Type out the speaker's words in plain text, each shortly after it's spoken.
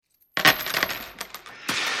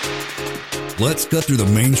Let's cut through the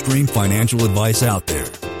mainstream financial advice out there.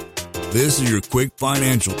 This is your quick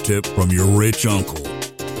financial tip from your rich uncle.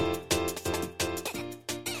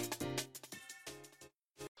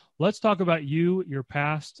 Let's talk about you, your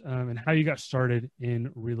past, and how you got started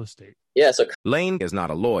in real estate. Yeah, so Lane is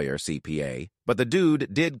not a lawyer, CPA, but the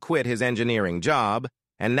dude did quit his engineering job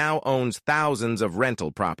and now owns thousands of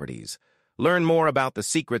rental properties. Learn more about the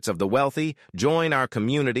secrets of the wealthy. Join our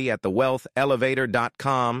community at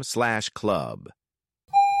thewealthelevator.com/club.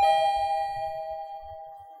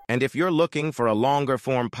 And if you're looking for a longer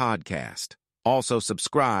form podcast, also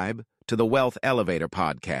subscribe to the Wealth Elevator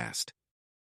podcast.